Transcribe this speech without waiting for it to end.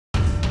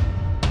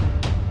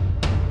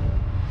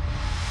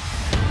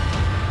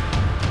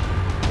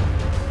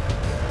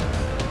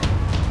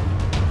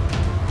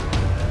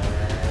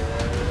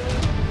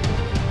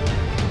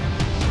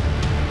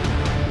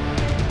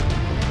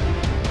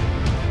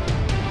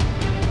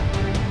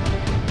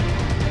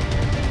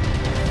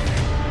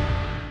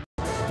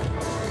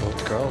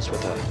marbles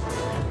with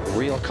a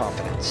real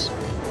confidence.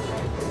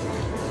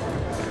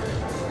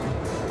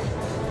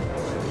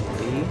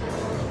 Lee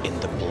in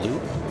the blue,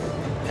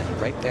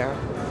 and right there,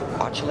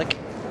 OZCELIK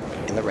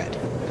in the red.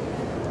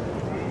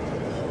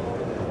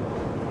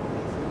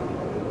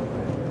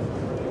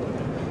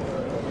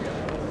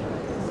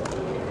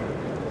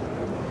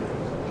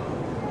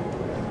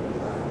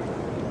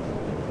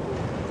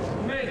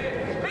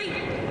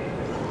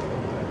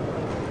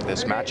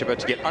 This match about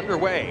to get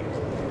underway.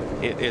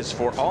 It is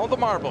for all the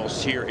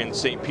marbles here in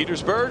St.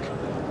 Petersburg.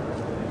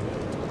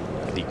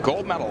 The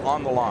gold medal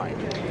on the line.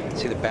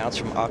 See the bounce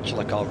from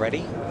OZCELIK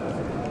already.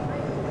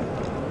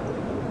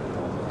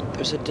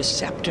 There's a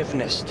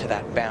deceptiveness to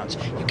that bounce.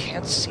 You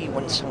can't see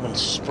when someone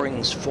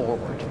springs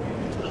forward.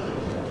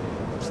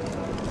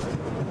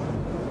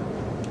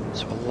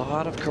 So a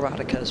lot of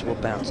karatekas will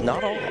bounce.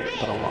 Not all,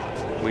 but a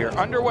lot. We are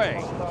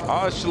underway.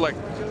 OZCELIK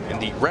in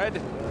the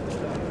red,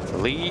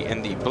 Lee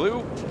in the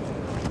blue.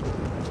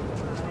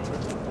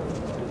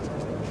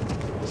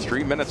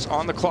 3 minutes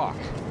on the clock.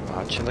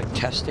 OZCELIK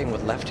testing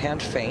with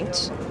left-hand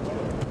feints.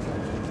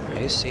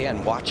 You see,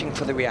 and watching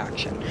for the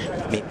reaction.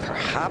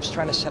 Perhaps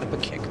trying to set up a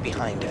kick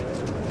behind it.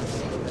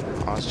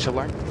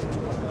 OZCELIK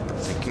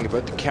thinking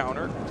about the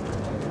counter.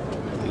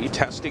 Lee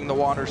testing the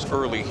waters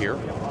early here.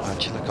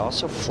 OZCELIK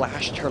also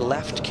flashed her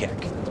left kick.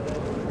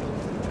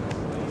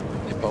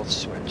 They both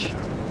switch.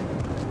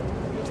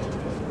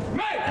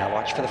 Now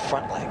watch for the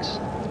front legs.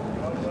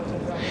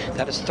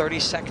 That is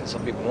 30 seconds.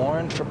 They'll be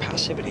warned for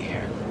passivity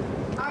here.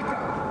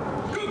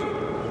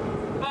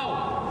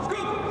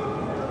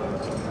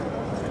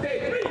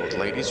 Both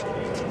ladies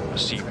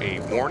receive a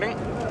warning.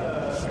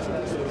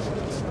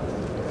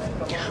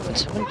 When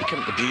someone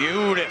becomes a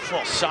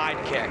beautiful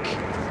side kick.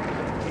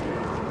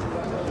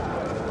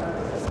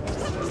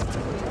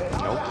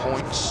 No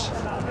points.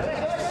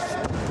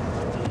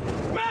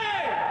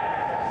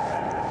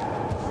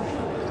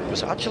 It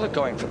was OZCELIK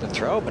going for the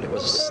throw, but it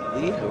was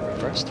Lee who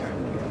reversed her.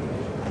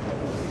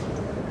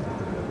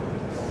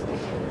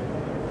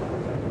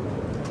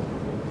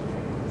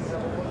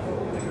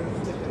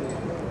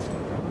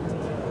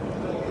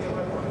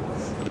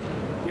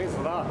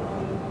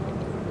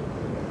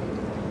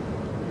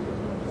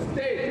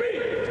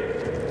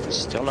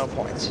 Still no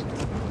points.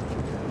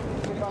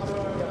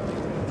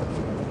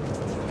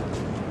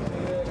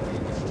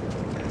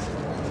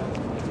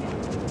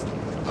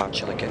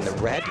 OZCELIK in the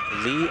red,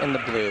 Lee in the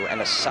blue,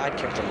 and a side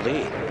kick from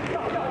Lee.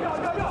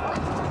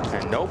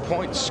 And no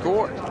points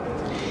scored.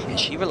 And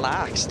she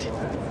relaxed.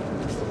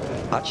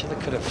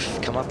 OZCELIK could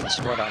have come up and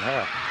scored on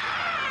her.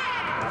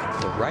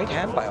 The right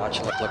hand by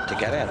OZCELIK looked to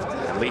get in.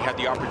 And Lee had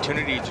the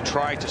opportunity to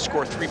try to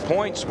score 3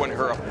 points when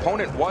her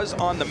opponent was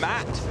on the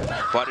mat.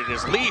 But it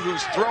is Lee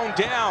who's thrown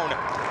down.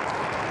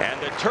 And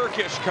the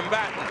Turkish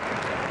combatant.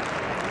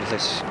 They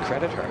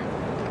credit her.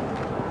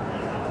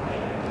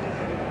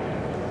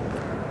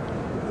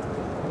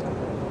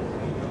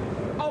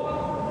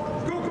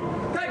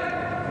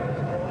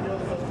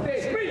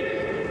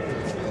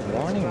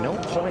 Warning, no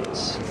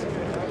points.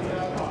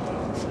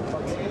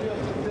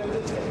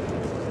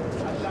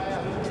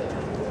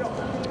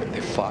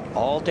 They fought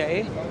all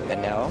day,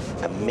 and now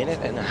a minute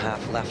and a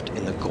half left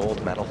in the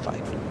gold medal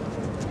fight.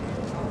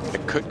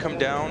 It could come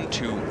down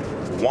to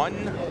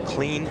one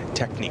clean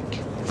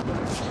technique.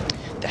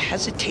 The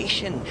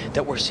hesitation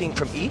that we're seeing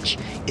from each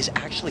is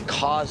actually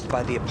caused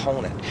by the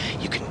opponent.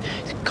 You can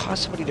cause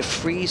somebody to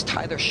freeze,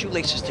 tie their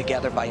shoelaces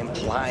together by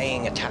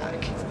implying attack.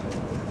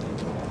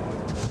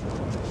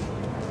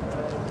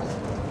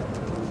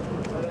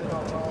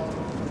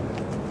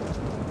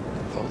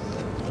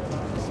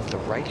 Both the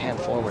right hand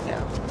forward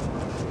now.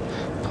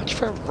 Watch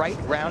for a right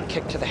round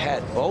kick to the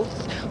head.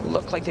 Both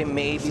look like they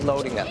may be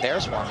loading that.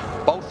 There's one.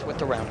 Both with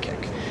the round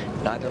kick.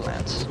 Neither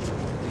lands.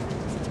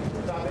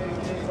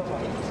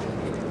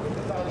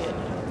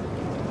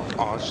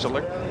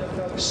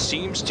 OZCELIK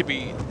seems to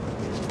be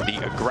the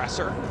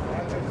aggressor.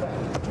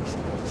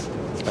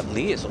 But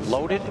Lee is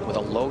loaded with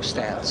a low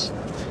stance.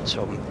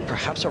 So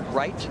perhaps a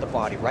right to the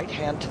body, right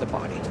hand to the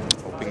body.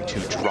 Hoping to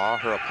draw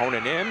her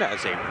opponent in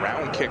as a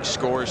round kick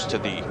scores to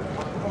the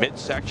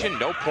midsection.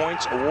 No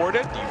points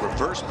awarded. The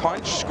reverse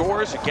punch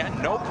scores again.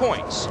 No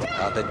points.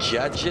 The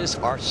judges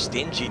are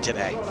stingy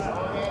today.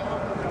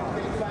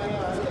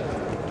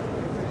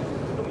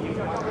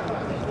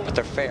 But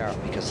they're fair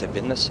because they've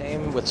been the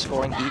same with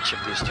scoring each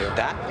of these two.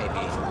 That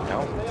maybe,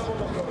 no.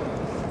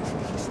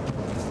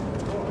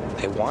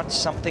 They want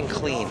something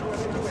clean.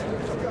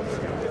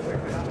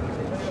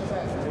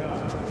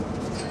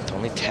 With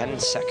only 10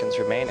 seconds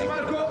remaining.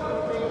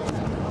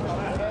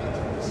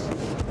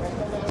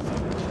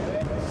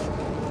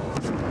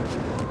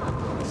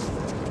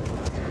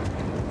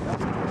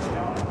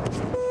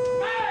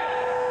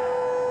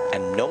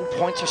 And no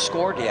points are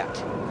scored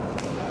yet.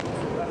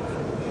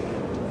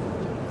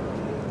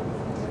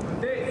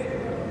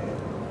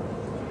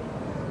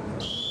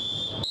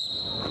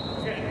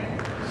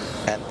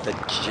 And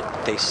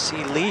they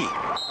see Lee